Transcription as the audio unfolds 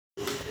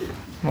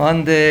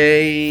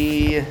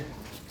Monday,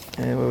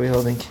 what are we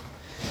holding?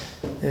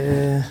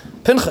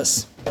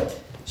 Pinchas.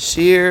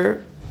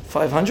 Shiur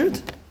 500?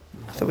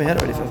 I thought we had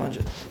already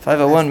 500.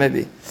 501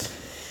 maybe.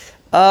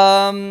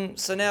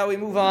 So now we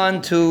move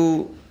on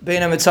to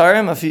Bein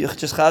HaMitzarim.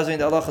 Just chazing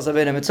the halachas of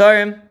Bein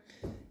HaMitzarim.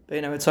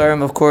 Bein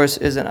HaMitzarim, of course,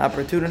 is an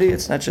opportunity.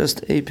 It's not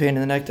just a pain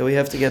in the neck that we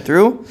have to get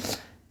through.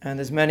 And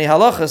there's many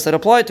halachas that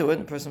apply to it.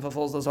 The person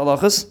fulfills those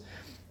halachas.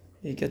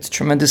 He gets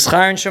tremendous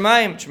schar and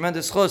shemayim,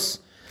 tremendous chus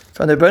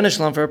from the Rebbeinu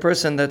Shalom for a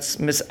person that's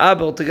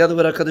misabel together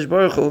with HaKadosh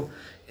Baruch Hu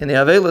in the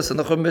Aveilus and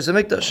the Churban Beis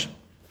HaMikdash.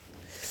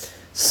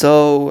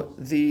 So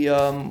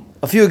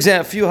a few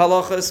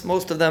halachas,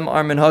 most of them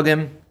are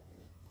minhagim.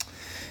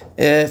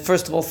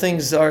 First of all,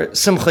 things are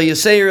simcha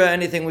yaseira,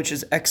 anything which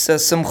is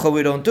excess simcha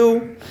we don't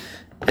do.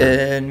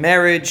 In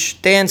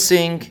marriage,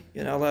 dancing,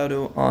 you're not allowed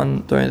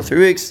to during the 3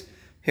 weeks.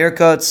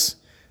 Haircuts,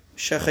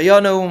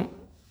 shechayanu,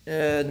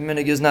 the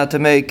minig is not to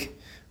make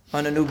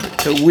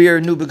to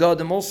wear new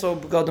begadim, also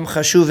begadim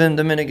chashuvim,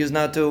 the minig is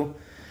not to,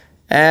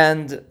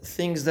 and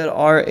things that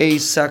are a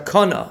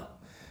sakana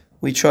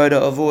we try to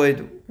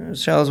avoid.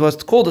 Shal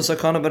what's called a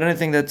sakana, but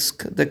anything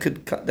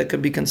that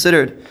could be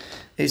considered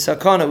a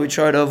sakana we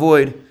try to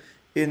avoid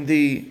in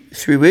the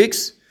 3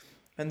 weeks.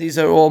 And these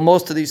are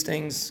most of these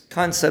things,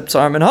 concepts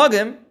are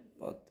minhagim,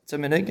 but it's a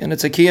minig, and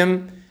it's a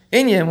kiyum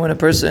inyam when a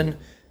person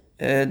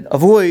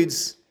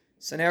avoids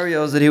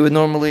scenarios that he would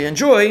normally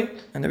enjoy,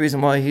 and the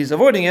reason why he's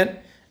avoiding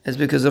it is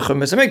because of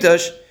Churban Beis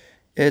HaMikdash.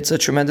 It's a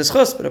tremendous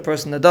chus, but a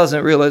person that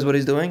doesn't realize what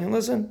he's doing, and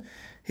listen,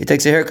 he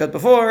takes a haircut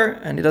before,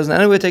 and he doesn't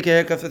anyway take a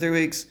haircut for 3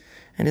 weeks,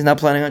 and he's not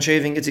planning on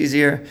shaving, it's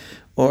easier,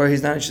 or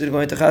he's not interested in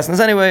going to chasnas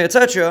anyway,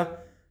 etc.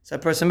 So a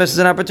person misses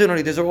an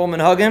opportunity. These are all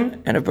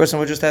minhagim, and a person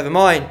would just have in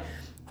mind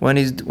when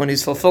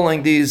he's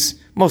fulfilling these,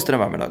 most of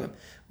them are minhagim.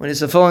 When he's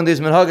fulfilling these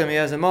minhagim, he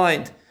has in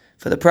mind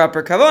for the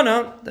proper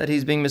kavanah that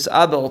he's being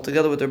misabel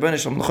together with the Rebbeinu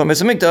Shalom, the Churban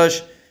Beis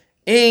HaMikdash,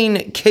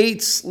 ein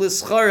kates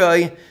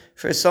l'scharai,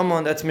 for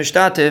someone that's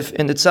mishtatif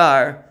in the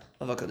tsar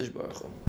of HaKadosh Baruch Hu.